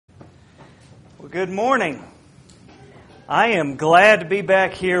Well, good morning. I am glad to be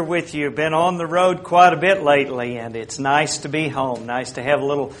back here with you. Been on the road quite a bit lately, and it's nice to be home. Nice to have a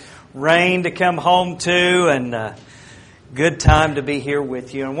little rain to come home to, and good time to be here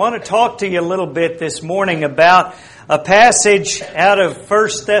with you. And I want to talk to you a little bit this morning about a passage out of 1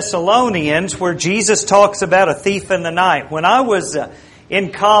 Thessalonians where Jesus talks about a thief in the night. When I was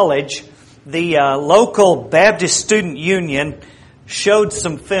in college, the local Baptist Student Union showed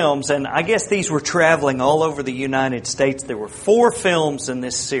some films, and I guess these were traveling all over the United States. There were 4 films in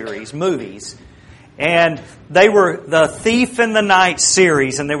this series, movies, and they were the Thief in the Night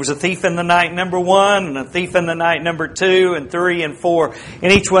series, and there was a Thief in the Night number 1, and a Thief in the Night number 2, and 3, and 4,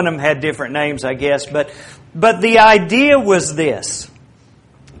 and each one of them had different names, I guess, but the idea was this.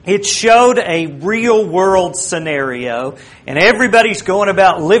 It showed a real-world scenario, and everybody's going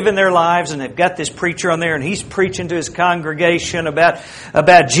about living their lives, and they've got this preacher on there, and he's preaching to his congregation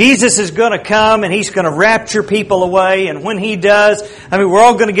about Jesus is going to come, and he's going to rapture people away, and when he does, we're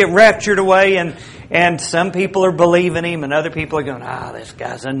all going to get raptured away, and some people are believing him, and other people are going, this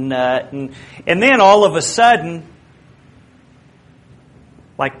guy's a nut. And then all of a sudden,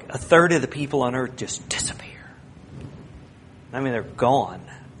 like a third of the people on earth just disappear. They're gone.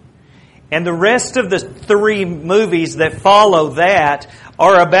 And the rest of the 3 movies that follow that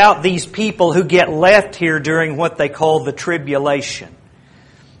are about these people who get left here during what they call the tribulation.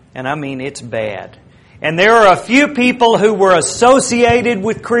 And it's bad. And there are a few people who were associated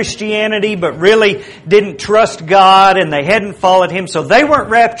with Christianity but really didn't trust God and they hadn't followed Him. So they weren't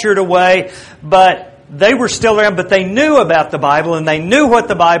raptured away, but they were still around, but they knew about the Bible and they knew what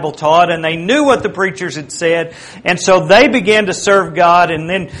the Bible taught and they knew what the preachers had said. And so they began to serve God, and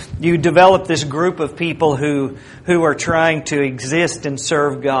then you develop this group of people who are trying to exist and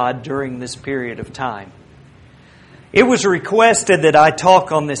serve God during this period of time. It was requested that I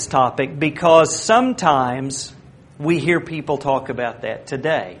talk on this topic because sometimes we hear people talk about that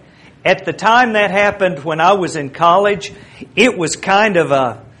today. At the time that happened when I was in college, it was kind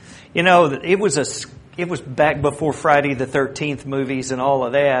of it was back before Friday the 13th movies and all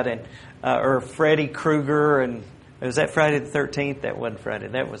of that, and or Freddy Krueger, and was that Friday the 13th? That wasn't Friday.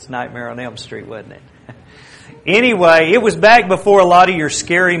 That was Nightmare on Elm Street, wasn't it? Anyway, it was back before a lot of your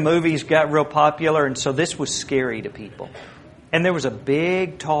scary movies got real popular, and so this was scary to people. And there was a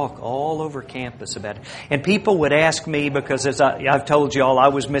big talk all over campus about it. And people would ask me, because as I've told you all, I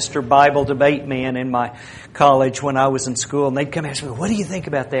was Mr. Bible Debate Man in my college when I was in school. And they'd come ask me, what do you think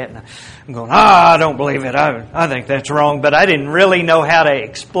about that? And I'm going, I don't believe it. I think that's wrong. But I didn't really know how to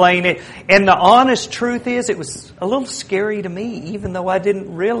explain it. And the honest truth is, it was a little scary to me, even though I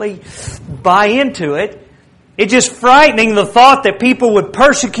didn't really buy into it. It's just frightening, the thought that people would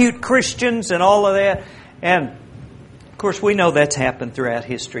persecute Christians and all of that. And of course, we know that's happened throughout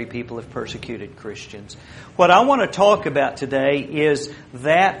history. People have persecuted Christians. What I want to talk about today is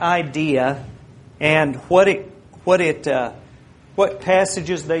that idea and what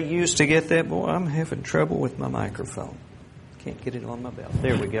passages they use to get that. Boy, I'm having trouble with my microphone. Can't get it on my belt.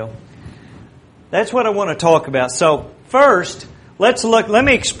 There we go. That's what I want to talk about. So first, let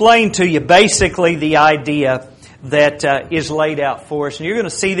me explain to you basically the idea that is laid out for us. And you're going to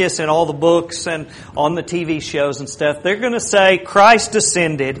see this in all the books and on the TV shows and stuff. They're going to say Christ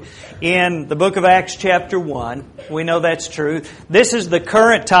descended in the book of Acts chapter 1. We know that's true. This is the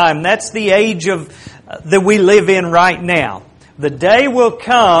current time. That's the age that we live in right now. The day will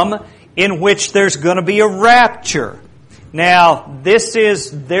come in which there's going to be a rapture. Now, this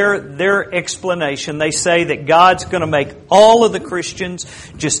is their explanation. They say that God's going to make all of the Christians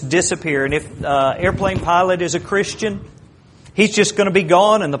just disappear. And if airplane pilot is a Christian, he's just going to be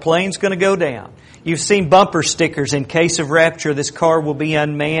gone and the plane's going to go down. You've seen bumper stickers, in case of rapture, this car will be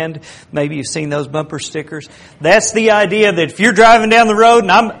unmanned. Maybe you've seen those bumper stickers. That's the idea that if you're driving down the road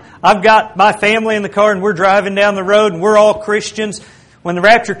and I've got my family in the car and we're driving down the road and we're all Christians, when the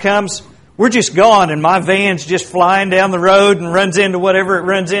rapture comes, we're just gone, and my van's just flying down the road and runs into whatever it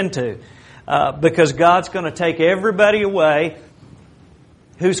runs into. Because God's going to take everybody away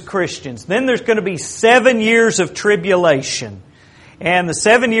who's Christians. Then there's going to be 7 years of tribulation. And the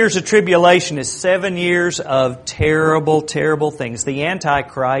 7 years of tribulation is 7 years of terrible, terrible things. The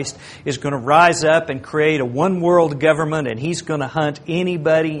Antichrist is going to rise up and create a one-world government, and he's going to hunt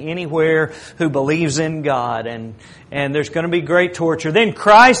anybody, anywhere who believes in God. And there's going to be great torture. Then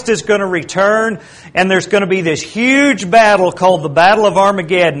Christ is going to return, and there's going to be this huge battle called the Battle of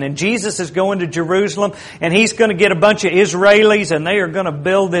Armageddon. And Jesus is going to Jerusalem, and he's going to get a bunch of Israelis, and they are going to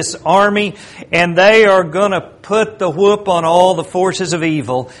build this army, and they are going to put the whoop on all the forces of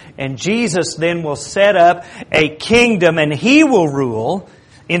evil. And Jesus then will set up a kingdom, and He will rule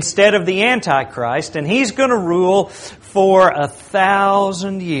instead of the Antichrist, and he's going to rule for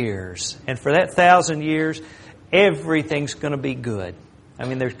 1,000 years. And for that 1,000 years, everything's going to be good. I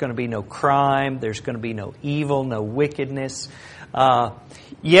mean, there's going to be no crime, there's going to be no evil, no wickedness.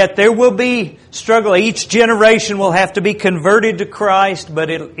 Yet there will be struggle. Each generation will have to be converted to Christ, but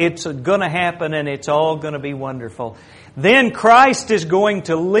it's going to happen and it's all going to be wonderful. Then Christ is going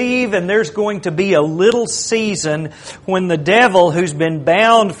to leave, and there's going to be a little season when the devil, who's been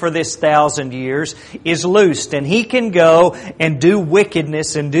bound for this 1,000 years, is loosed. And he can go and do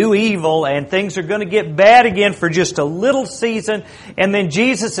wickedness and do evil, and things are going to get bad again for just a little season. And then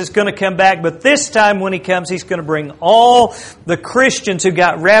Jesus is going to come back. But this time when He comes, He's going to bring all the Christians who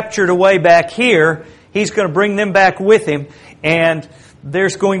got raptured away back here. He's going to bring them back with Him. And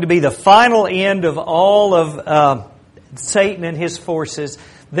there's going to be the final end of all of Satan and his forces.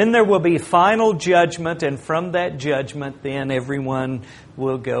 Then there will be final judgment, and from that judgment, then everyone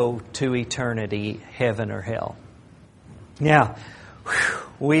will go to eternity, heaven or hell. Now,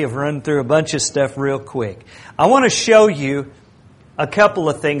 we have run through a bunch of stuff real quick. I want to show you a couple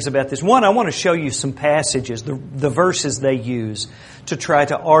of things about this. One, I want to show you some passages, the verses they use to try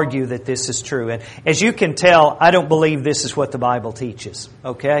to argue that this is true. And as you can tell, I don't believe this is what the Bible teaches.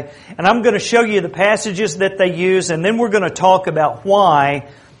 Okay? And I'm going to show you the passages that they use, and then we're going to talk about why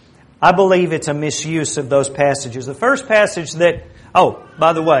I believe it's a misuse of those passages. The first passage that,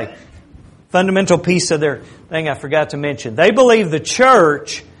 by the way, fundamental piece of their thing I forgot to mention. They believe the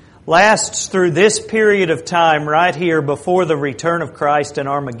church lasts through this period of time right here before the return of Christ in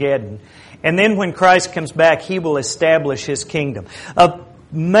Armageddon. And then when Christ comes back, He will establish His kingdom. A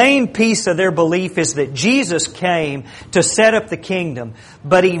main piece of their belief is that Jesus came to set up the kingdom,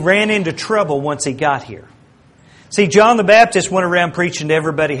 but He ran into trouble once He got here. See, John the Baptist went around preaching to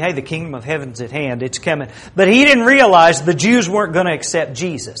everybody, hey, the kingdom of heaven's at hand, it's coming. But he didn't realize the Jews weren't going to accept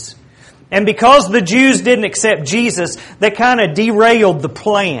Jesus. And because the Jews didn't accept Jesus, that kind of derailed the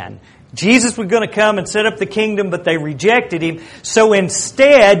plan. Jesus was going to come and set up the kingdom, but they rejected Him. So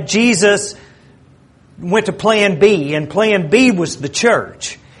instead, Jesus went to plan B, and plan B was the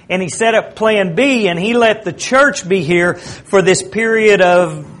church. And He set up plan B, and He let the church be here for this period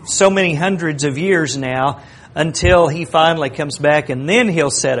of so many hundreds of years now, until He finally comes back, and then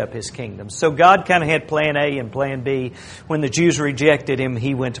He'll set up His kingdom. So God kind of had plan A and plan B. When the Jews rejected Him,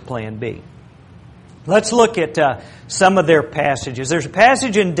 He went to plan B. Let's look at some of their passages. There's a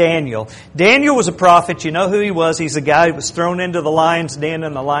passage in Daniel. Daniel was a prophet. You know who he was. He's the guy who was thrown into the lion's den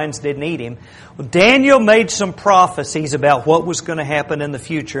and the lions didn't eat him. Well, Daniel made some prophecies about what was going to happen in the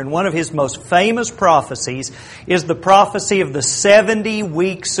future. And one of his most famous prophecies is the prophecy of the 70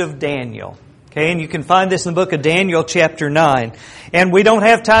 weeks of Daniel. Okay, and you can find this in the book of Daniel, chapter 9. And we don't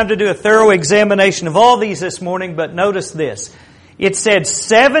have time to do a thorough examination of all these this morning, but notice this. It said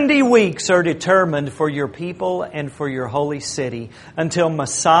 70 weeks are determined for your people and for your holy city until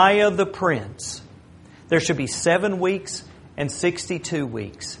Messiah the Prince. There should be 7 weeks and 62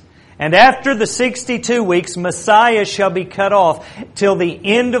 weeks. And after the 62 weeks, Messiah shall be cut off till the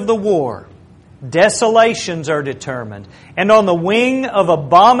end of the war. Desolations are determined. And on the wing of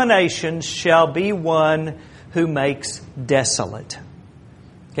abominations shall be one who makes desolate.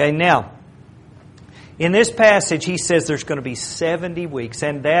 Okay, now, in this passage, he says there's going to be 70 weeks.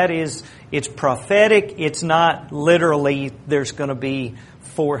 And that is, it's prophetic. It's not literally there's going to be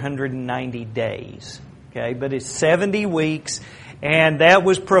 490 days. Okay, but it's 70 weeks. And that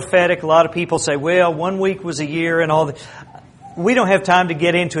was prophetic. A lot of people say, well, 1 week was a year and all that. We don't have time to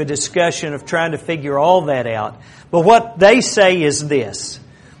get into a discussion of trying to figure all that out. But what they say is this.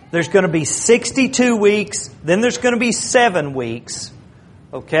 There's going to be 62 weeks. Then there's going to be 7 weeks.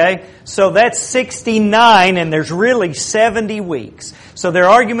 Okay? So that's 69, and there's really 70 weeks. So their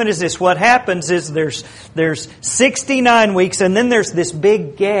argument is this. What happens is there's 69 weeks, and then there's this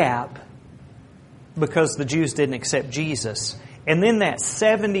big gap because the Jews didn't accept Jesus. And then that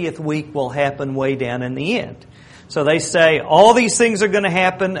 70th week will happen way down in the end. So they say all these things are going to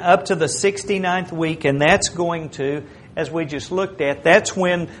happen up to the 69th week, and that's going to, as we just looked at, that's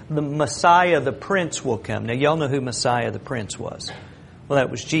when the Messiah, the Prince, will come. Now, y'all know who Messiah, the Prince, was. Well,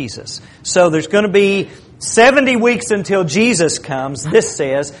 that was Jesus. So there's going to be 70 weeks until Jesus comes, this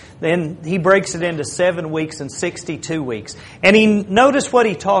says. Then he breaks it into 7 weeks and 62 weeks. And notice what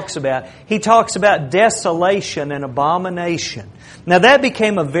he talks about. He talks about desolation and abomination. Now that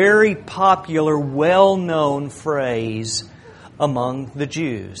became a very popular, well-known phrase among the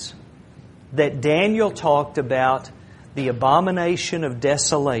Jews. That Daniel talked about the abomination of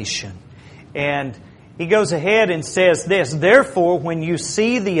desolation. And he goes ahead and says this, therefore, when you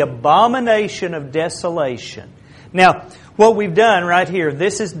see the abomination of desolation. Now, what we've done right here,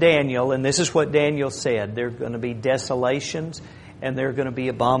 this is Daniel, and this is what Daniel said. There are going to be desolations, and there are going to be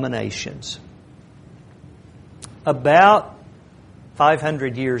abominations. About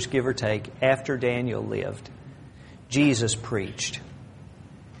 500 years, give or take, after Daniel lived, Jesus preached.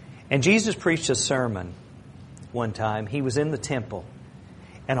 And Jesus preached a sermon one time. He was in the temple.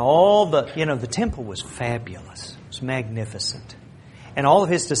 And the temple was fabulous. It was magnificent. And all of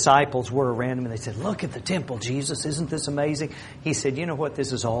His disciples were around Him and they said, "Look at the temple, Jesus. Isn't this amazing?" He said, "You know what?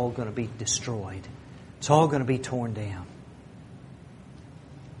 This is all going to be destroyed. It's all going to be torn down."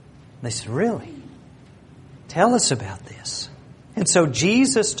 And they said, "Really? Tell us about this." And so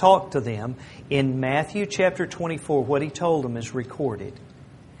Jesus talked to them in Matthew chapter 24. What He told them is recorded.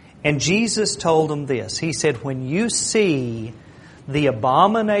 And Jesus told them this. He said, "When you see the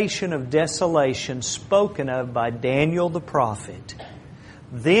abomination of desolation spoken of by Daniel the prophet,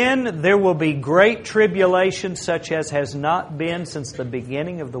 then there will be great tribulation such as has not been since the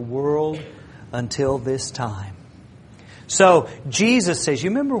beginning of the world until this time." So Jesus says, you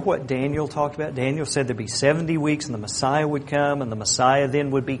remember what Daniel talked about? Daniel said there'd be 70 weeks and the Messiah would come and the Messiah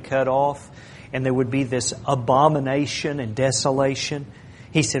then would be cut off and there would be this abomination and desolation.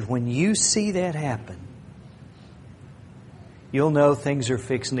 He said, when you see that happen, you'll know things are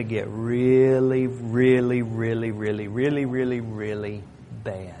fixing to get really, really, really, really, really, really, really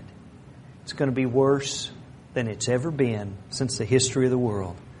bad. It's going to be worse than it's ever been since the history of the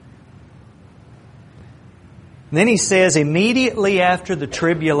world. And then he says, immediately after the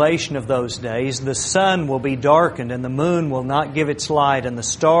tribulation of those days, the sun will be darkened and the moon will not give its light and the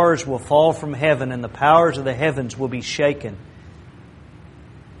stars will fall from heaven and the powers of the heavens will be shaken.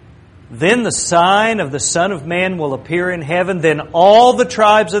 Then the sign of the Son of Man will appear in heaven. Then all the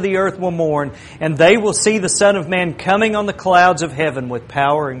tribes of the earth will mourn, and they will see the Son of Man coming on the clouds of heaven with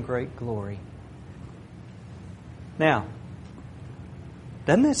power and great glory. Now,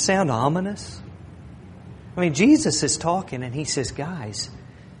 doesn't that sound ominous? I mean, Jesus is talking and He says, guys,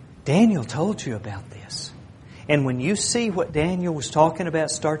 Daniel told you about this. And when you see what Daniel was talking about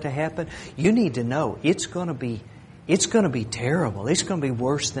start to happen, you need to know it's going to be terrible. It's going to be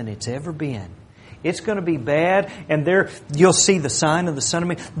worse than it's ever been. It's going to be bad. And there you'll see the sign of the Son of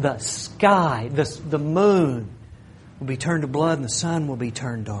Man. The sky, the moon will be turned to blood and the sun will be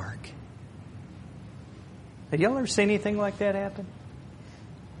turned dark. Have y'all ever seen anything like that happen?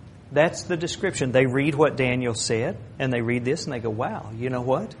 That's the description. They read what Daniel said and they read this and they go, wow, you know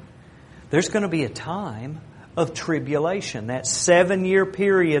what? There's going to be a time of tribulation. That 7-year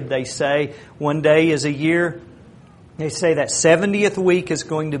period, they say, one day is a year. They say that 70th week is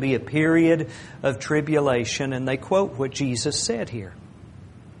going to be a period of tribulation, and they quote what Jesus said here.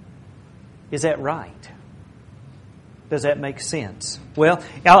 Is that right? Does that make sense? Well,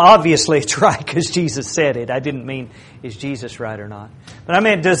 obviously it's right because Jesus said it. I didn't mean, is Jesus right or not? But I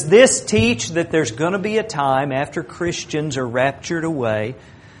mean, does this teach that there's going to be a time after Christians are raptured away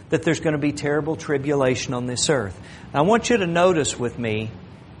that there's going to be terrible tribulation on this earth? I want you to notice with me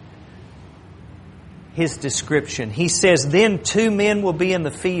His description. He says, then 2 men will be in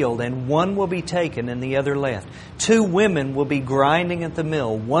the field, and one will be taken and the other left. 2 women will be grinding at the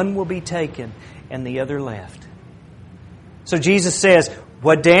mill. One will be taken and the other left. So Jesus says,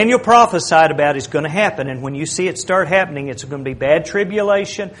 what Daniel prophesied about is going to happen. And when you see it start happening, it's going to be bad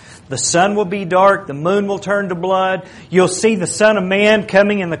tribulation. The sun will be dark. The moon will turn to blood. You'll see the Son of Man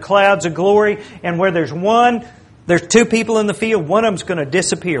coming in the clouds of glory. And where there's 2 people in the field, one of them's going to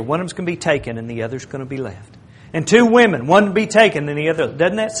disappear. One of them's going to be taken and the other's going to be left. And 2 women, one to be taken and the other.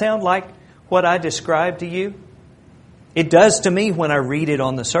 Doesn't that sound like what I described to you? It does to me when I read it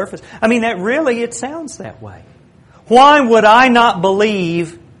on the surface. I mean, it sounds that way. Why would I not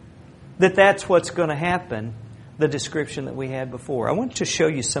believe that that's what's going to happen, the description that we had before? I want to show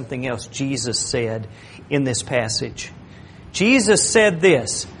you something else Jesus said in this passage. Jesus said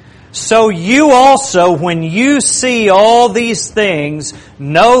this, so you also, when you see all these things,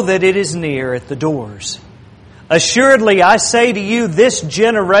 know that it is near at the doors. Assuredly, I say to you, this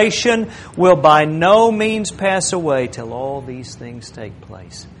generation will by no means pass away till all these things take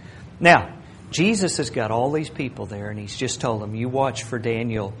place. Now, Jesus has got all these people there and He's just told them, you watch for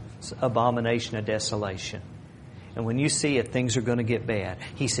Daniel's abomination of desolation. And when you see it, things are going to get bad.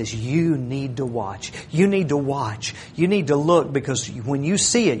 He says, you need to watch. You need to watch. You need to look because when you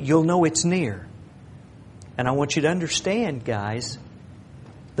see it, you'll know it's near. And I want you to understand, guys,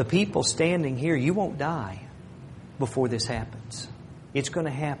 the people standing here, you won't die before this happens. It's going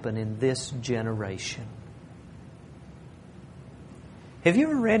to happen in this generation. Have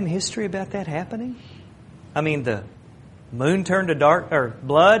you ever read in history about that happening? I mean, the moon turned to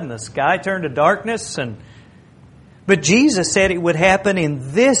blood and the sky turned to darkness and But Jesus said it would happen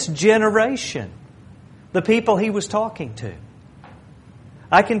in this generation, the people He was talking to.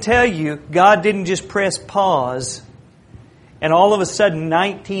 I can tell you, God didn't just press pause and all of a sudden,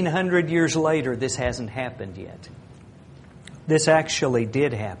 1900 years later, this hasn't happened yet. This actually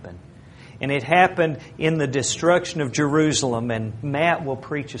did happen. And it happened in the destruction of Jerusalem. And Matt will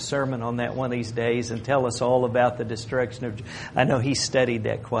preach a sermon on that one of these days and tell us all about the destruction of Jerusalem. I know he studied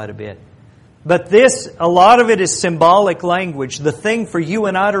that quite a bit. But a lot of it is symbolic language. The thing for you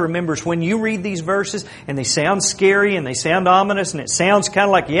and I to remember is when you read these verses and they sound scary and they sound ominous and it sounds kind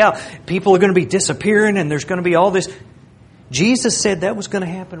of like, yeah, people are going to be disappearing and there's going to be all this. Jesus said that was going to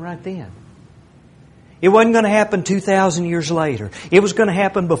happen right then. It wasn't going to happen 2,000 years later. It was going to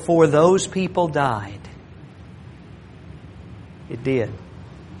happen before those people died. It did.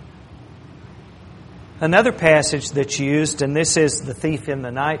 Another passage that's used, and this is the thief in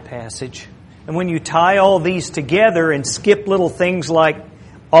the night passage. And when you tie all these together and skip little things like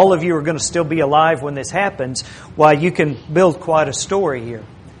all of you are going to still be alive when this happens, why, you can build quite a story here.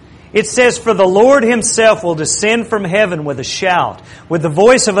 It says, "For the Lord Himself will descend from heaven with a shout, with the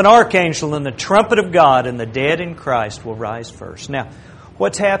voice of an archangel and the trumpet of God, and the dead in Christ will rise first." Now,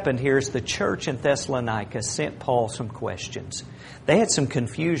 what's happened here is the church in Thessalonica sent Paul some questions. They had some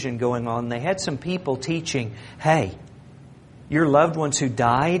confusion going on. They had some people teaching, hey, your loved ones who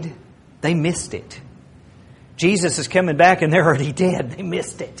died, they missed it. Jesus is coming back and they're already dead. They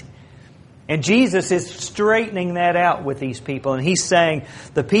missed it. And Jesus is straightening that out with these people. And He's saying,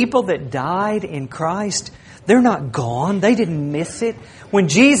 the people that died in Christ, they're not gone. They didn't miss it. When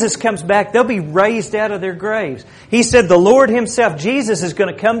Jesus comes back, they'll be raised out of their graves. He said the Lord Himself, Jesus, is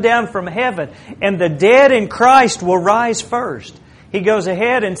going to come down from heaven, and the dead in Christ will rise first. He goes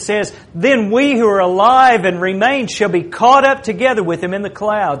ahead and says, "Then we who are alive and remain shall be caught up together with Him in the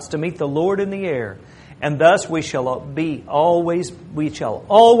clouds to meet the Lord in the air. And thus we shall always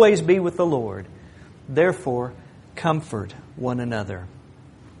be with the Lord. Therefore, comfort one another."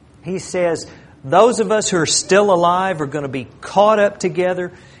 He says, those of us who are still alive are going to be caught up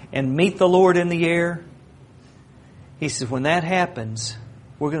together and meet the Lord in the air. He says, when that happens,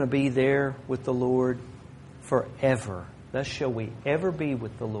 we're going to be there with the Lord forever. Thus shall we ever be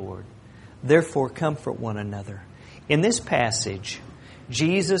with the Lord. Therefore, comfort one another. In this passage,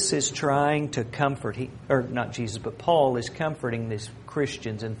 Jesus is trying to comfort, not Jesus, but Paul is comforting these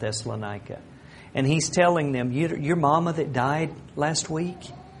Christians in Thessalonica. And he's telling them, your mama that died last week,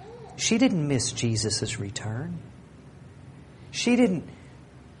 she didn't miss Jesus' return. She didn't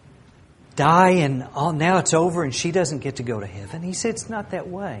die and now it's over and she doesn't get to go to heaven. He said it's not that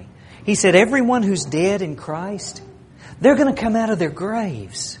way. He said everyone who's dead in Christ, they're going to come out of their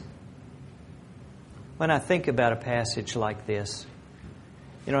graves. When I think about a passage like this,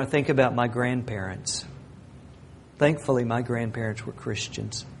 I think about my grandparents. Thankfully, my grandparents were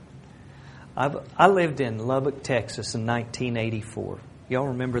Christians. I lived in Lubbock, Texas in 1984. Y'all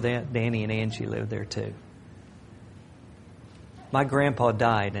remember that? Danny and Angie lived there too. My grandpa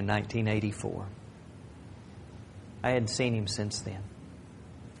died in 1984. I hadn't seen him since then.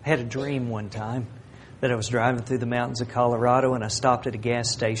 I had a dream one time that I was driving through the mountains of Colorado and I stopped at a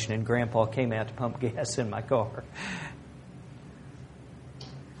gas station and Grandpa came out to pump gas in my car.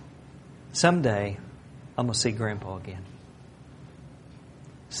 Someday, I'm going to see Grandpa again.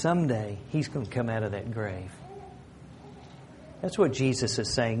 Someday, he's going to come out of that grave. That's what Jesus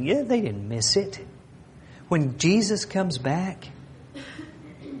is saying. Yeah, they didn't miss it. When Jesus comes back,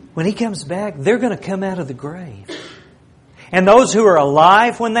 when He comes back, they're going to come out of the grave. And those who are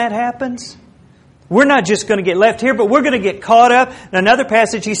alive when that happens, we're not just going to get left here, but we're going to get caught up. In another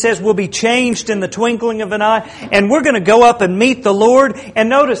passage, He says we'll be changed in the twinkling of an eye, and we're going to go up and meet the Lord. And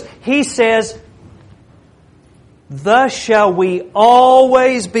notice, He says, thus shall we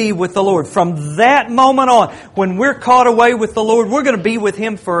always be with the Lord. From that moment on, when we're caught away with the Lord, we're going to be with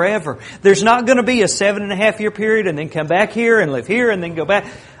Him forever. There's not going to be a 7.5-year period and then come back here and live here and then go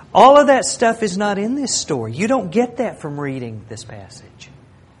back. All of that stuff is not in this story. You don't get that from reading this passage.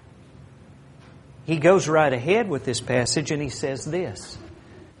 He goes right ahead with this passage and he says this,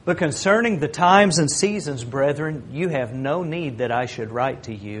 "But concerning the times and seasons, brethren, you have no need that I should write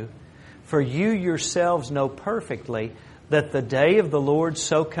to you. For you yourselves know perfectly that the day of the Lord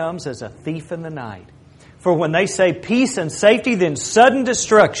so comes as a thief in the night. For when they say peace and safety, then sudden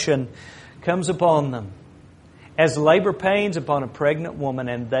destruction comes upon them, as labor pains upon a pregnant woman,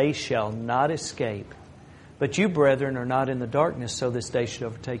 and they shall not escape. But you, brethren, are not in the darkness, so this day should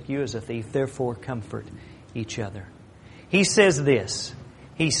overtake you as a thief. Therefore, comfort each other." He says this.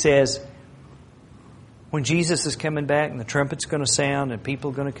 He says, when Jesus is coming back and the trumpet's going to sound and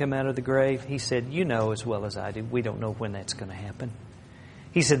people are going to come out of the grave, He said, you know as well as I do, we don't know when that's going to happen.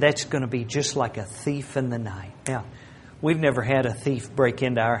 He said that's going to be just like a thief in the night. Now, we've never had a thief break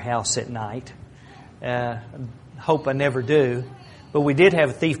into our house at night. Hope I never do. But we did have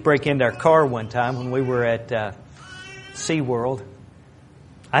a thief break into our car one time when we were at SeaWorld.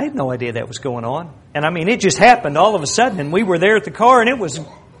 I had no idea that was going on. And I mean, it just happened all of a sudden. And we were there at the car and it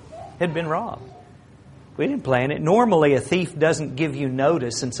had been robbed. We didn't plan it. Normally, a thief doesn't give you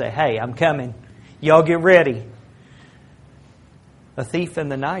notice and say, hey, I'm coming. Y'all get ready. A thief in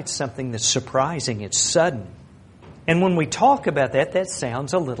the night's something that's surprising. It's sudden. And when we talk about that, that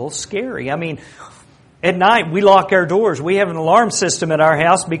sounds a little scary. I mean, at night, we lock our doors. We have an alarm system at our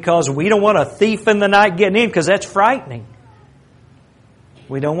house because we don't want a thief in the night getting in because that's frightening.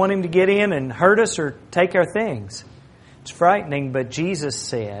 We don't want him to get in and hurt us or take our things. It's frightening, but Jesus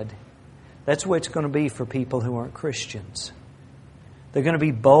said that's what it's going to be for people who aren't Christians. They're going to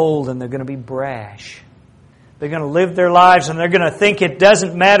be bold and they're going to be brash. They're going to live their lives and they're going to think it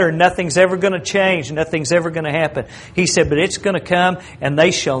doesn't matter. Nothing's ever going to change. Nothing's ever going to happen. He said, but it's going to come and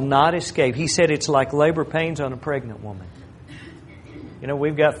they shall not escape. He said it's like labor pains on a pregnant woman. You know,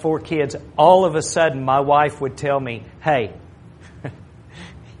 we've got 4 kids. All of a sudden, my wife would tell me, hey,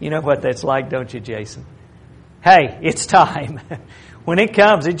 you know what that's like, don't you, Jason? Hey, it's time. When it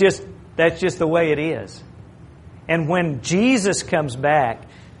comes, that's just the way it is. And when Jesus comes back,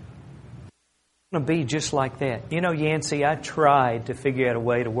 going to be just like that. You know, Yancey, I tried to figure out a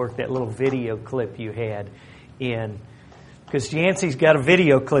way to work that little video clip you had in. Because Yancey's got a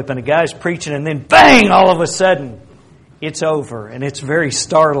video clip and a guy's preaching and then bang, all of a sudden, it's over. And it's very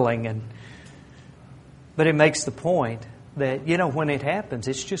startling. But it makes the point that, you know, when it happens,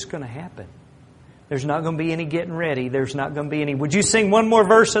 it's just going to happen. There's not going to be any getting ready. There's not going to be any, would you sing one more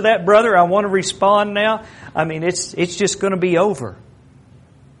verse of that, brother? I want to respond now. I mean, it's just going to be over.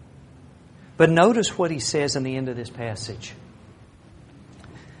 But notice what he says in the end of this passage.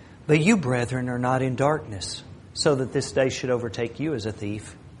 But you, brethren, are not in darkness, so that this day should overtake you as a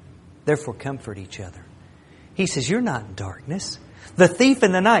thief. Therefore comfort each other. He says, you're not in darkness. The thief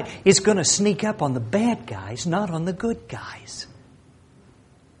in the night is going to sneak up on the bad guys, not on the good guys.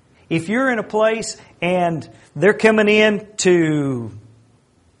 If you're in a place and they're coming in to,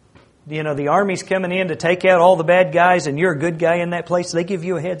 you know, the army's coming in to take out all the bad guys and you're a good guy in that place, they give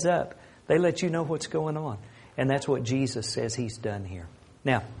you a heads up. They let you know what's going on. And that's what Jesus says He's done here.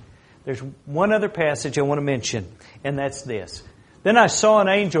 Now, there's one other passage I want to mention, and that's this. Then I saw an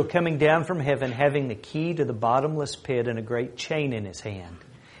angel coming down from heaven, having the key to the bottomless pit and a great chain in his hand.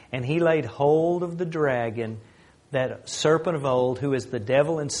 And he laid hold of the dragon, that serpent of old, who is the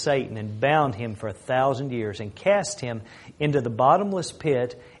devil and Satan, and bound him for 1,000 years, and cast him into the bottomless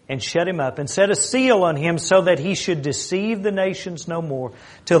pit, and shut him up, and set a seal on him, so that he should deceive the nations no more,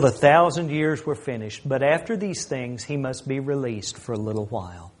 till the 1,000 years were finished. But after these things he must be released for a little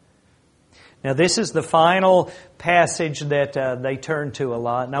while. Now this is the final passage that they turn to a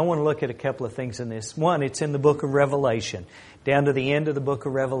lot, and I want to look at a couple of things in this. One, it's in the book of Revelation, down to the end of the book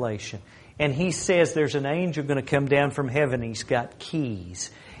of Revelation. And he says there's an angel going to come down from heaven. He's got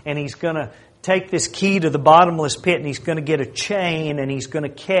keys. And he's going to take this key to the bottomless pit and he's going to get a chain and he's going to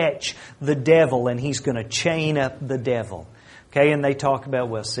catch the devil and he's going to chain up the devil. Okay, and they talk about,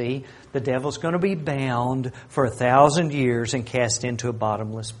 well, see, the devil's going to be bound for 1,000 years and cast into a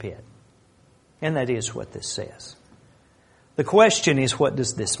bottomless pit. And that is what this says. The question is, what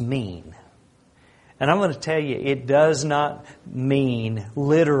does this mean? And I'm going to tell you, it does not mean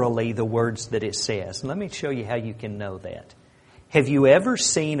literally the words that it says. And let me show you how you can know that. Have you ever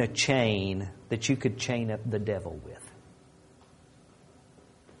seen a chain that you could chain up the devil with?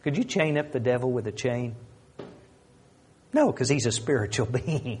 Could you chain up the devil with a chain? No, because he's a spiritual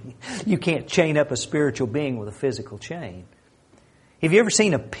being. You can't chain up a spiritual being with a physical chain. Have you ever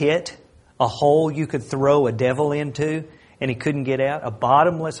seen a pit, a hole you could throw a devil into and he couldn't get out? A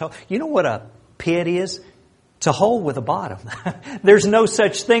bottomless hole. You know what a pit is? It's a hole with a bottom. There's no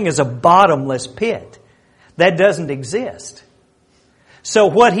such thing as a bottomless pit. That doesn't exist. So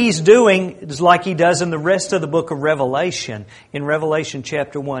what he's doing is like he does in the rest of the book of Revelation. In Revelation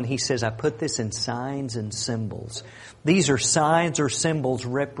chapter 1, he says, I put this in signs and symbols. These are signs or symbols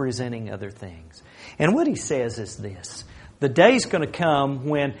representing other things. And what he says is this. The day's going to come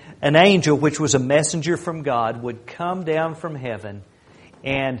when an angel, which was a messenger from God, would come down from heaven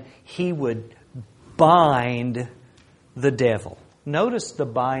and he would bind the devil. Notice the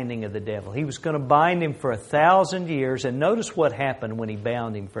binding of the devil. He was going to bind him for 1,000 years. And notice what happened when he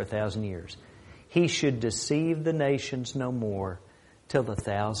bound him for 1,000 years. He should deceive the nations no more till the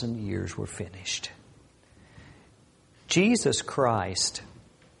 1,000 years were finished. Jesus Christ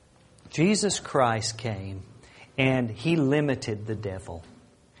came and He limited the devil.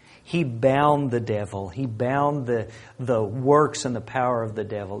 He bound the devil. He bound the works and the power of the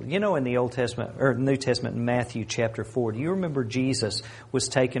devil. You know, in the Old Testament or New Testament, in Matthew chapter 4, do you remember Jesus was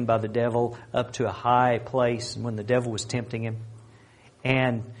taken by the devil up to a high place when the devil was tempting Him?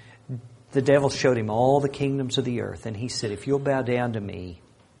 And the devil showed Him all the kingdoms of the earth. And He said, if you'll bow down to me,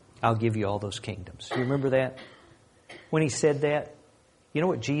 I'll give you all those kingdoms. Do you remember that? When He said that, you know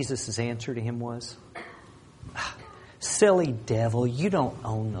what Jesus' answer to him was? Silly devil, you don't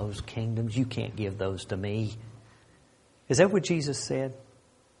own those kingdoms. You can't give those to me. Is that what Jesus said?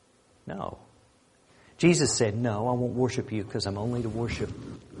 No. Jesus said, no, I won't worship you because I'm only to worship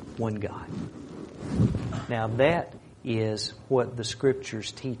one God. Now that is what the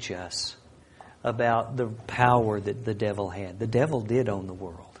Scriptures teach us about the power that the devil had. The devil did own the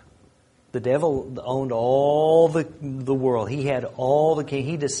world. The devil owned all the world. He had all the king.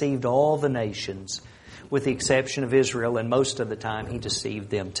 He deceived all the nations, with the exception of Israel, and most of the time He deceived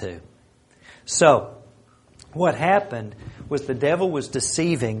them too. So, what happened was the devil was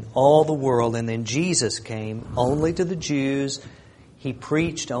deceiving all the world, and then Jesus came only to the Jews. He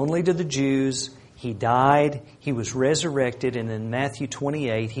preached only to the Jews. He died. He was resurrected, and in Matthew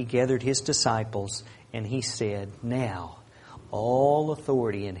 28, He gathered His disciples, and He said, now, all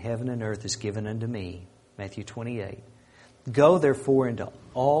authority in heaven and earth is given unto me. Matthew 28. Go therefore into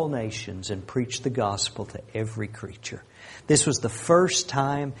all nations and preach the gospel to every creature. This was the first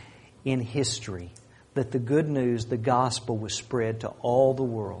time in history that the good news, the gospel, was spread to all the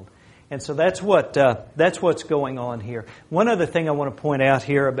world. And so that's what's going on here. One other thing I want to point out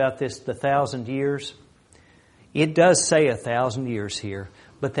here about this, the 1,000 years. It does say 1,000 years here,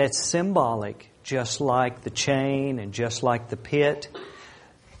 but that's symbolic, just like the chain and just like the pit.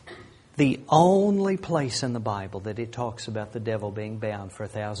 The only place in the Bible that it talks about the devil being bound for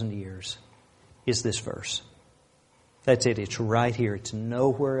 1,000 years is this verse. That's it. It's right here. It's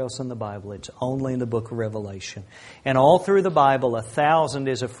nowhere else in the Bible. It's only in the book of Revelation. And all through the Bible, 1,000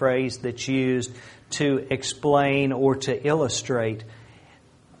 is a phrase that's used to explain or to illustrate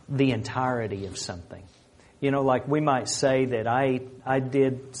the entirety of something. You know, like we might say that I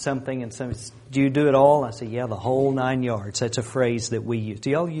did something and somebody says, do you do it all? I say, yeah, the whole 9 yards. That's a phrase that we use.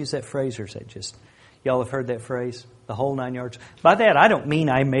 Do y'all use that phrase, or is that just, y'all have heard that phrase? The whole 9 yards? By that, I don't mean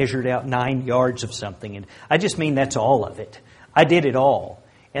I measured out 9 yards of something. And I just mean that's all of it. I did it all.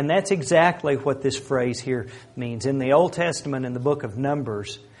 And that's exactly what this phrase here means. In the Old Testament, in the book of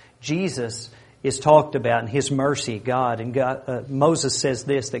Numbers, Jesus is talked about in His mercy, God. And Moses says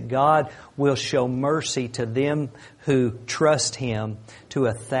this, that God will show mercy to them who trust Him to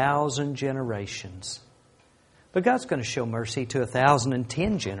 1,000 generations. But God's going to show mercy to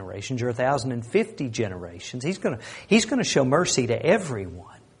 1,010 generations or 1,050 generations. He's going to show mercy to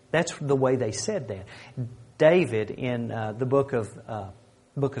everyone. That's the way they said that. David, in the book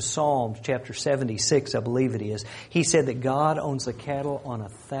of Psalms, chapter 76, I believe it is, he said that God owns the cattle on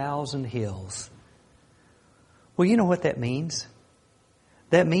 1,000 hills. Well, you know what that means?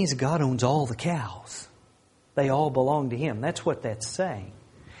 That means God owns all the cows. They all belong to Him. That's what that's saying.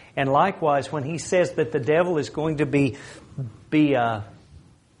 And likewise, when He says that the devil is going to be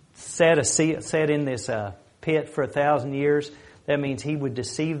set in this pit for 1,000 years, that means He would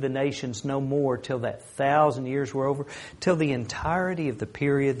deceive the nations no more till that 1,000 years were over, till the entirety of the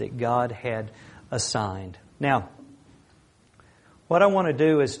period that God had assigned. Now, what I want to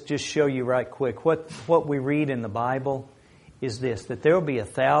do is just show you right quick. What we read in the Bible is this, that there will be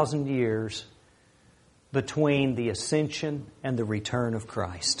 1,000 years between the ascension and the return of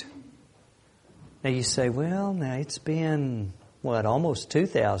Christ. Now you say, well, now it's been, almost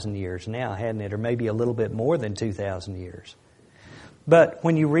 2,000 years now, hadn't it? Or maybe a little bit more than 2,000 years. But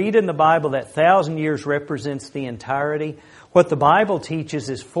when you read in the Bible that 1,000 years represents the entirety, what the Bible teaches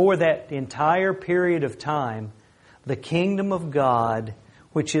is for that entire period of time, the kingdom of God,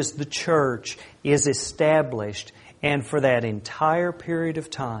 which is the church, is established. And for that entire period of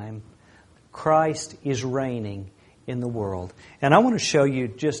time, Christ is reigning in the world. And I want to show you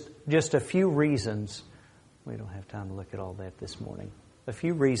just a few reasons. We don't have time to look at all that this morning. A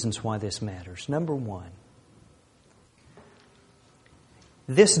few reasons why this matters. Number one,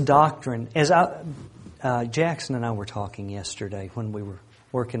 this doctrine, as Jackson and I were talking yesterday when we were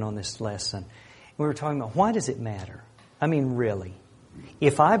working on this lesson, we were talking about why does it matter? I mean, really.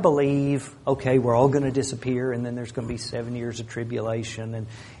 If I believe, okay, we're all going to disappear and then there's going to be 7 years of tribulation,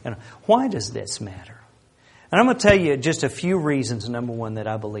 and why does this matter? And I'm going to tell you just a few reasons, number one, that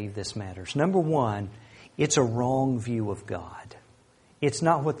I believe this matters. Number one, it's a wrong view of God. It's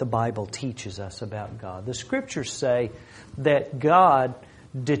not what the Bible teaches us about God. The Scriptures say that God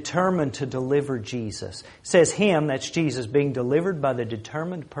determined to deliver Jesus. It says Him, that's Jesus, being delivered by the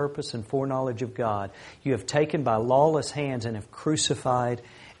determined purpose and foreknowledge of God, you have taken by lawless hands and have crucified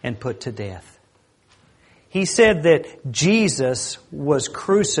and put to death. He said that Jesus was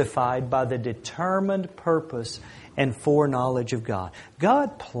crucified by the determined purpose and foreknowledge of God.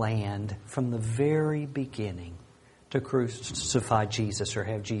 God planned from the very beginning to crucify Jesus or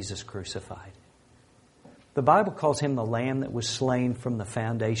have Jesus crucified. The Bible calls Him the Lamb that was slain from the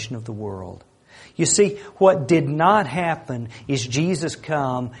foundation of the world. You see, what did not happen is Jesus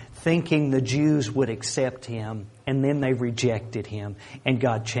come thinking the Jews would accept Him, and then they rejected Him, and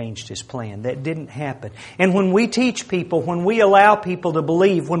God changed His plan. That didn't happen. And when we teach people, when we allow people to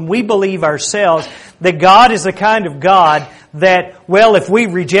believe, when we believe ourselves that God is the kind of God that, well, if we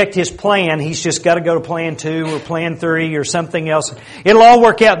reject His plan, He's just got to go to plan 2 or plan 3 or something else. It'll all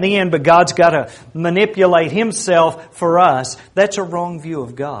work out in the end, but God's got to manipulate Himself for us. That's a wrong view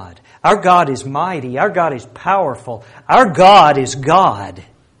of God. Our God is mighty. Our God is powerful. Our God is God.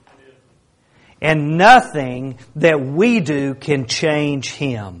 And nothing that we do can change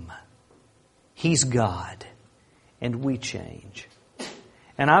Him. He's God. And we change.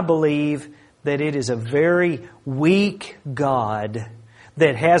 And I believe that it is a very weak God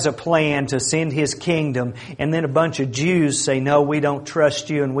that has a plan to send His kingdom, and then a bunch of Jews say, no, we don't trust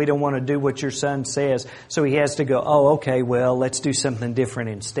you and we don't want to do what your Son says. So He has to go, oh, okay, well, let's do something different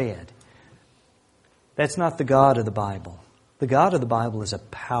instead. That's not the God of the Bible. The God of the Bible is a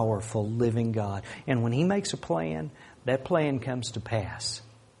powerful, living God. And when He makes a plan, that plan comes to pass.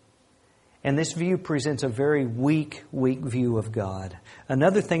 And this view presents a very weak view of God.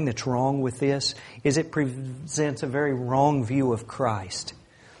 Another thing that's wrong with this is it presents a very wrong view of Christ.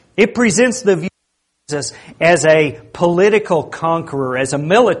 It presents the view of Jesus as a political conqueror, as a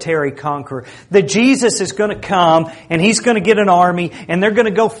military conqueror, that Jesus is going to come and He's going to get an army and they're going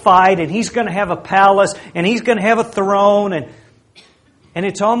to go fight and He's going to have a palace and He's going to have a throne and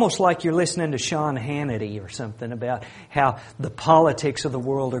it's almost like you're listening to Sean Hannity or something about how the politics of the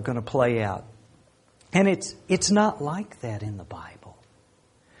world are going to play out. And it's not like that in the Bible.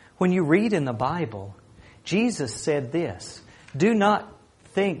 When you read in the Bible, Jesus said this, do not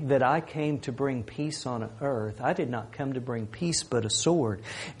think that I came to bring peace on earth. I did not come to bring peace but a sword.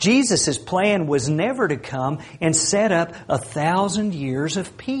 Jesus' plan was never to come and set up 1,000 years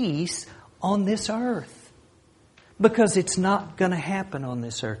of peace on this earth. Because it's not going to happen on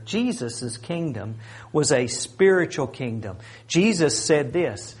this earth. Jesus' kingdom was a spiritual kingdom. Jesus said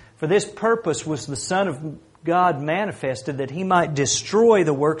this, for this purpose was the Son of God manifested that He might destroy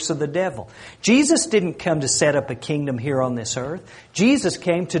the works of the devil. Jesus didn't come to set up a kingdom here on this earth. Jesus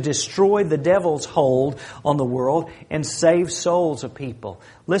came to destroy the devil's hold on the world and save souls of people.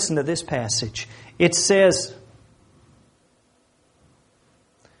 Listen to this passage. It says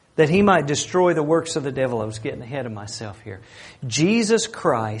that He might destroy the works of the devil. I was getting ahead of myself here. Jesus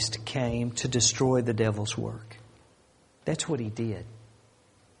Christ came to destroy the devil's work. That's what He did.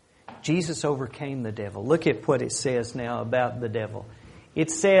 Jesus overcame the devil. Look at what it says now about the devil. It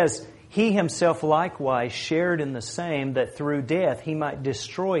says, He Himself likewise shared in the same, that through death He might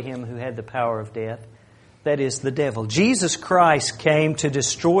destroy him who had the power of death, that is, the devil. Jesus Christ came to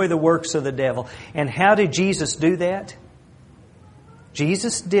destroy the works of the devil. And how did Jesus do that?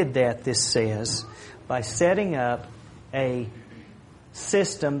 Jesus did that, this says, by setting up a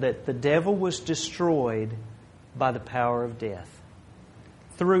system that the devil was destroyed by the power of death.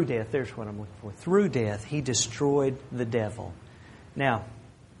 Through death, there's what I'm looking for. Through death, He destroyed the devil. Now,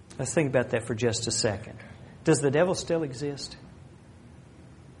 let's think about that for just a second. Does the devil still exist?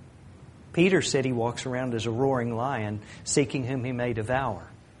 Peter said he walks around as a roaring lion, seeking whom he may devour.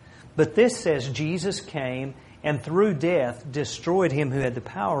 But this says Jesus came and through death destroyed him who had the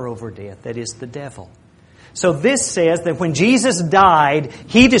power over death, that is, the devil. So this says that when Jesus died,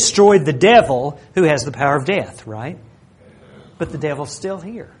 He destroyed the devil who has the power of death, right? But the devil's still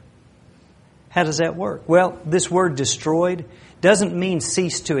here. How does that work? Well, this word destroyed doesn't mean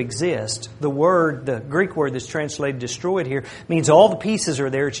cease to exist. The Greek word that's translated destroyed here, means all the pieces are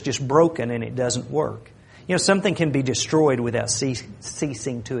there, it's just broken and it doesn't work. You know, something can be destroyed without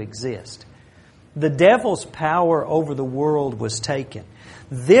ceasing to exist. The devil's power over the world was taken.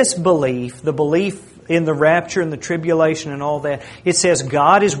 This belief, the belief in the rapture and the tribulation and all that, it says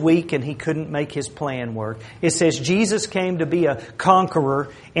God is weak and He couldn't make His plan work. It says Jesus came to be a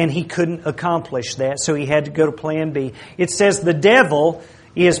conqueror and He couldn't accomplish that, so He had to go to plan B. It says the devil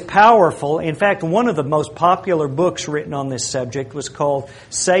is powerful. In fact, one of the most popular books written on this subject was called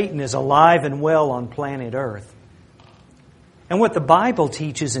Satan is Alive and Well on Planet Earth. And what the Bible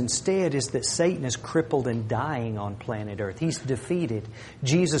teaches instead is that Satan is crippled and dying on planet Earth. He's defeated.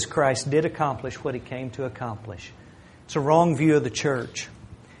 Jesus Christ did accomplish what He came to accomplish. It's a wrong view of the church.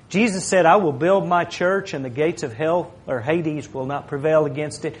 Jesus said, I will build my church and the gates of hell or Hades will not prevail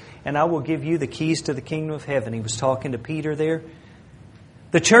against it, and I will give you the keys to the kingdom of heaven. He was talking to Peter there.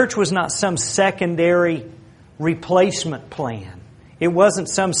 The church was not some secondary replacement plan. It wasn't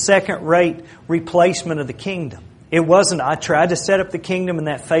some second-rate replacement of the kingdom. It wasn't, I tried to set up the kingdom and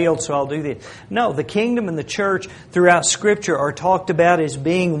that failed, so I'll do this. No, the kingdom and the church throughout Scripture are talked about as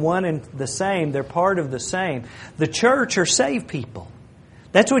being one and the same. They're part of the same. The church are saved people.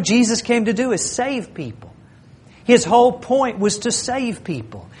 That's what Jesus came to do, is save people. His whole point was to save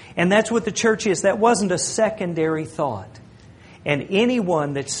people. And that's what the church is. That wasn't a secondary thought. And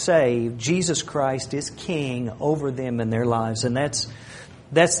anyone that's saved, Jesus Christ is King over them in their lives. And that's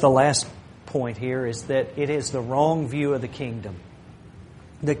the last point here, is that it is the wrong view of the kingdom.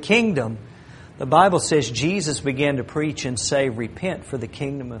 The kingdom, the Bible says Jesus began to preach and say, repent, for the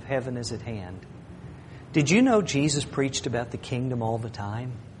kingdom of heaven is at hand. Did you know Jesus preached about the kingdom all the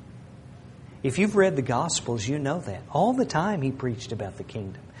time? If you've read the Gospels, you know that. All the time He preached about the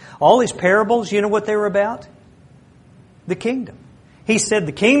kingdom. All His parables, you know what they were about? The kingdom. He said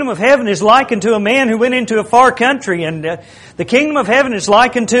the kingdom of heaven is likened to a man who went into a far country, and the kingdom of heaven is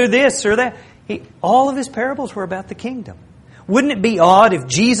likened to this or that. All of His parables were about the kingdom. Wouldn't it be odd if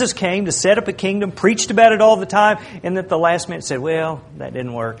Jesus came to set up a kingdom, preached about it all the time, and at the last minute said, well, that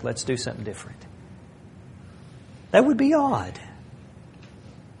didn't work, let's do something different? That would be odd.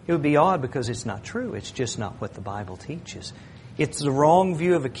 It would be odd because it's not true. It's just not what the Bible teaches. It's the wrong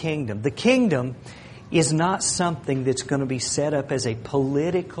view of a kingdom. The kingdom is not something that's going to be set up as a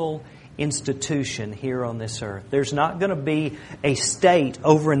political institution here on this earth. There's not going to be a state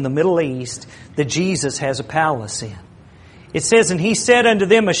over in the Middle East that Jesus has a palace in. It says, and He said unto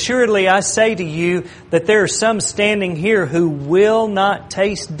them, assuredly I say to you that there are some standing here who will not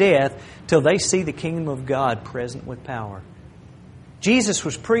taste death till they see the kingdom of God present with power. Jesus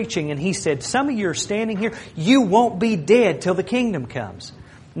was preaching and He said, some of you are standing here, you won't be dead till the kingdom comes.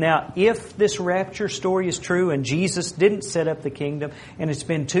 Now, if this rapture story is true and Jesus didn't set up the kingdom and it's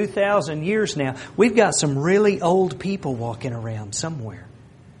been 2,000 years now, we've got some really old people walking around somewhere.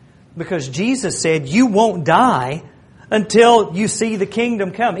 Because Jesus said, you won't die until you see the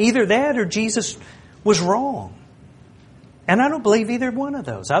kingdom come. Either that or Jesus was wrong. And I don't believe either one of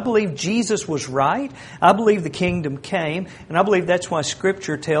those. I believe Jesus was right. I believe the kingdom came. And I believe that's why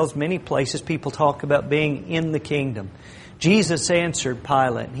Scripture tells many places people talk about being in the kingdom. Jesus answered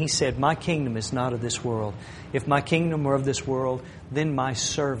Pilate, and He said, my kingdom is not of this world. If my kingdom were of this world, then my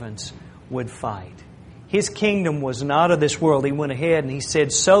servants would fight. His kingdom was not of this world. He went ahead and He said,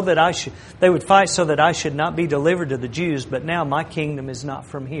 they would fight so that I should not be delivered to the Jews, but now my kingdom is not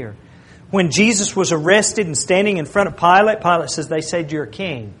from here. When Jesus was arrested and standing in front of Pilate, Pilate says, they said you're a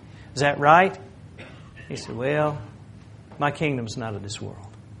king. Is that right? He said, well, my kingdom's not of this world.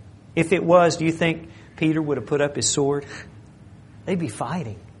 If it was, do you think Peter would have put up his sword? They'd be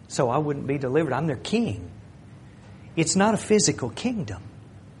fighting, so I wouldn't be delivered. I'm their king. It's not a physical kingdom.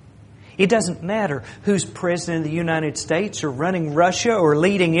 It doesn't matter who's president of the United States or running Russia or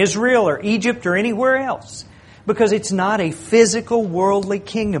leading Israel or Egypt or anywhere else. Because it's not a physical, worldly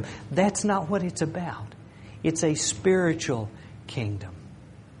kingdom. That's not what it's about. It's a spiritual kingdom.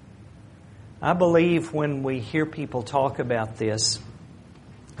 I believe when we hear people talk about this,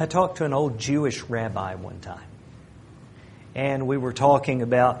 I talked to an old Jewish rabbi one time. And we were talking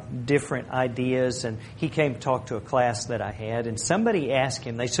about different ideas, and he came to talk to a class that I had, and somebody asked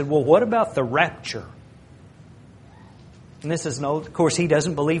him, they said, well, what about the rapture? And this is of course, he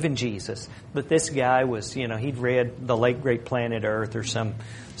doesn't believe in Jesus, but this guy was, he'd read The Late Great Planet Earth or some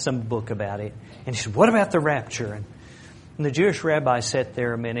book about it. And he said, what about the rapture? And the Jewish rabbi sat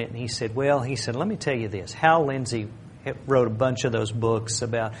there a minute, and he said, let me tell you this. Hal Lindsey wrote a bunch of those books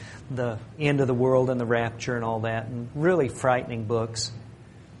about the end of the world and the rapture and all that, and really frightening books.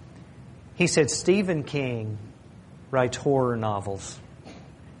 He said Stephen King writes horror novels.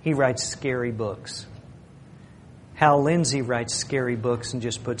 He writes scary books. Hal Lindsey writes scary books and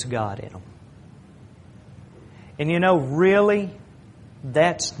just puts God in them. And really,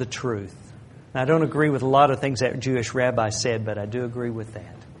 that's the truth. Now, I don't agree with a lot of things that Jewish rabbi said, but I do agree with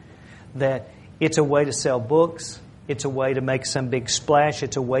that. That it's a way to sell books. It's a way to make some big splash.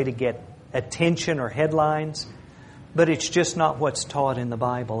 It's a way to get attention or headlines. But it's just not what's taught in the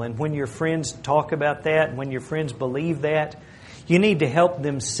Bible. And when your friends talk about that, and when your friends believe that, you need to help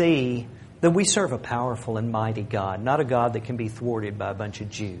them see that we serve a powerful and mighty God, not a God that can be thwarted by a bunch of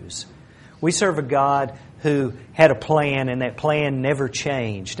Jews. We serve a God who had a plan, and that plan never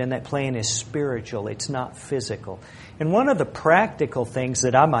changed, and that plan is spiritual. It's not physical. And one of the practical things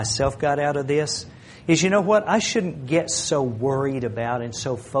that I myself got out of this is, you know what? I shouldn't get so worried about and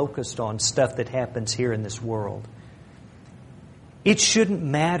so focused on stuff that happens here in this world. It shouldn't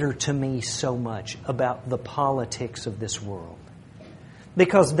matter to me so much about the politics of this world.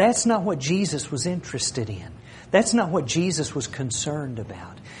 Because that's not what Jesus was interested in. That's not what Jesus was concerned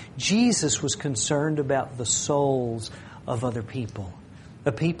about. Jesus was concerned about the souls of other people.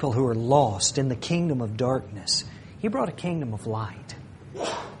 The people who are lost in the kingdom of darkness. He brought a kingdom of light.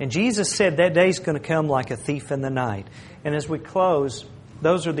 And Jesus said that day's going to come like a thief in the night. And as we close,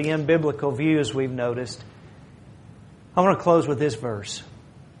 those are the unbiblical views we've noticed. I want to close with this verse.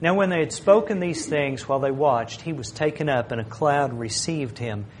 Now when they had spoken these things while they watched, He was taken up, and a cloud received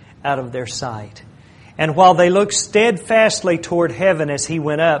Him out of their sight. And while they looked steadfastly toward heaven as He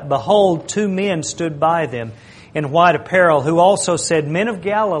went up, behold, 2 men stood by them in white apparel, who also said, Men of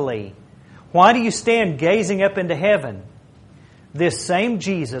Galilee, why do you stand gazing up into heaven? This same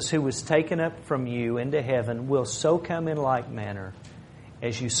Jesus who was taken up from you into heaven will so come in like manner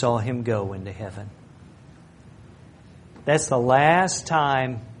as you saw Him go into heaven. That's the last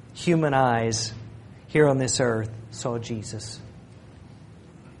time human eyes here on this earth saw Jesus.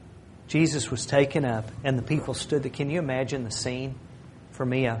 Jesus was taken up, and the people stood there. Can you imagine the scene? For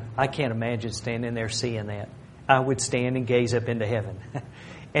me, I can't imagine standing there seeing that. I would stand and gaze up into heaven.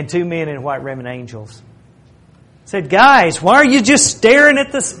 And 2 men in white raiment, angels, said, Guys, why are you just staring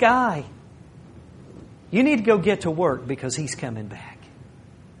at the sky? You need to go get to work because He's coming back.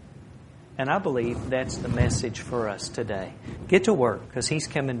 And I believe that's the message for us today. Get to work because He's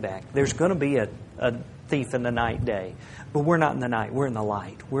coming back. There's going to be a thief in the night day. But we're not in the night. We're in the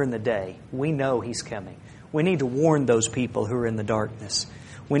light. We're in the day. We know He's coming. We need to warn those people who are in the darkness.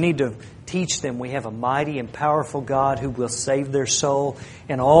 We need to teach them we have a mighty and powerful God who will save their soul.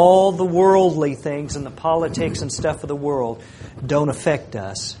 And all the worldly things and the politics and stuff of the world don't affect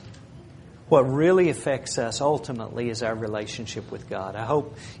us. What really affects us ultimately is our relationship with God. I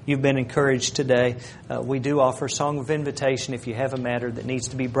hope you've been encouraged today. We do offer a song of invitation if you have a matter that needs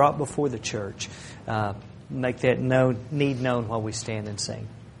to be brought before the church. Make that need known while we stand and sing.